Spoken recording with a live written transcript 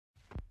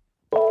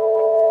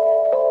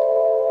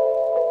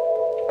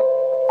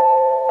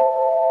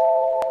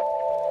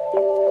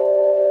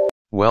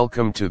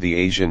Welcome to the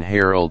Asian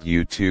Herald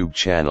YouTube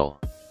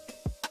channel.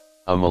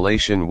 A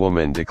Malaysian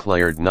woman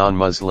declared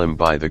non-Muslim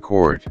by the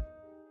court.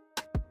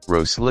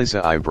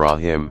 Rosliza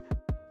Ibrahim,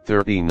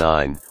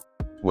 39,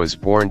 was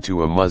born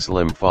to a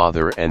Muslim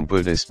father and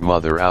Buddhist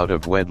mother out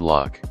of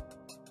wedlock.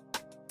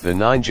 The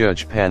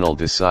 9-judge panel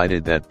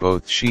decided that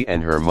both she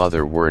and her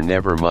mother were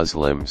never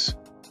Muslims.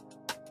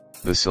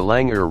 The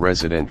Selangor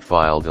resident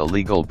filed a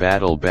legal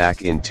battle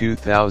back in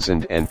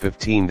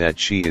 2015 that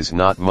she is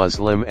not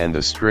Muslim and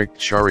the strict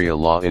Sharia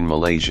law in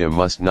Malaysia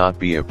must not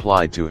be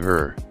applied to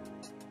her.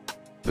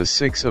 The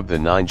 6 of the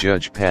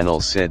 9-judge panel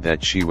said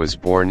that she was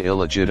born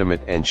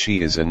illegitimate and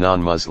she is a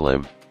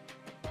non-Muslim.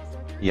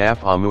 Yap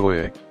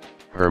Amuik,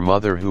 her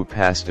mother who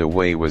passed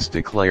away, was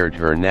declared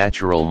her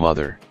natural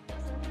mother.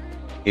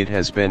 It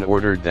has been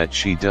ordered that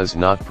she does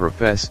not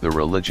profess the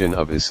religion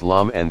of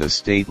Islam and the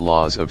state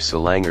laws of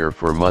Selangor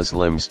for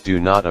Muslims do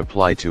not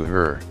apply to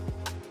her.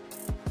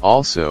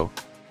 Also,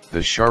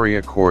 the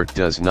Sharia court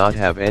does not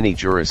have any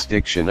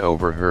jurisdiction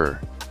over her.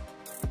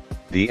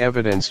 The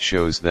evidence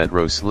shows that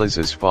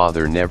Rosliza's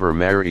father never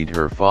married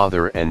her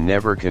father and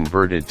never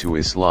converted to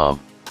Islam.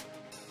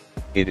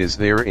 It is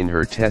there in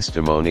her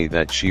testimony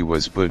that she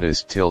was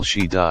Buddhist till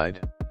she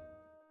died.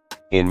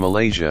 In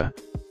Malaysia,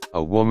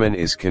 a woman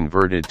is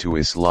converted to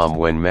Islam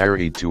when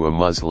married to a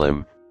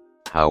Muslim.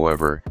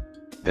 However,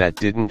 that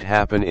didn't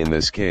happen in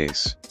this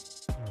case.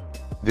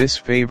 This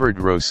favored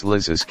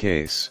Rosliza's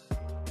case.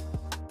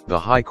 The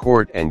High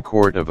Court and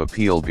Court of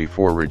Appeal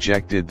before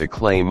rejected the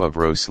claim of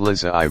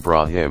Rosliza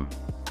Ibrahim.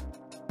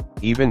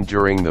 Even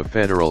during the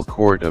Federal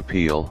Court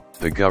appeal,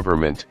 the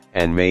government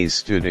and MAS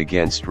stood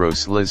against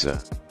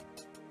Rosliza.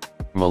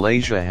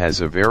 Malaysia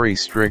has a very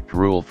strict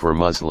rule for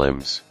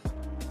Muslims.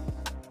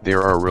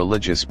 There are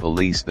religious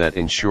police that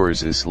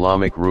ensures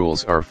Islamic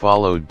rules are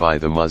followed by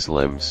the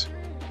Muslims.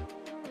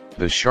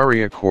 The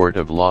Sharia court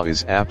of law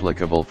is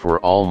applicable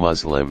for all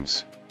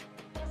Muslims.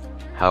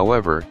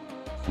 However,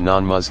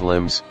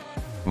 non-Muslims,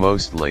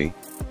 mostly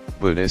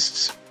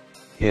Buddhists,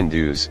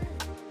 Hindus,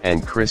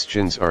 and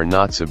Christians are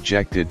not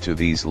subjected to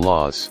these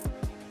laws.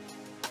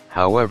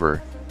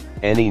 However,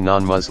 any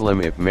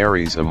non-Muslim if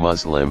marries a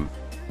Muslim,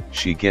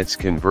 she gets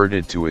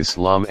converted to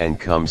Islam and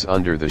comes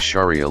under the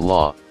Sharia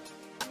law.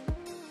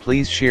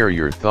 Please share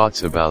your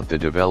thoughts about the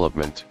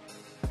development.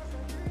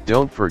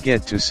 Don't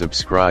forget to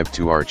subscribe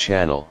to our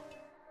channel.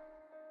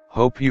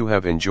 Hope you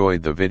have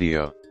enjoyed the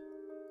video.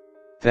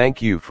 Thank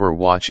you for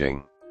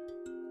watching.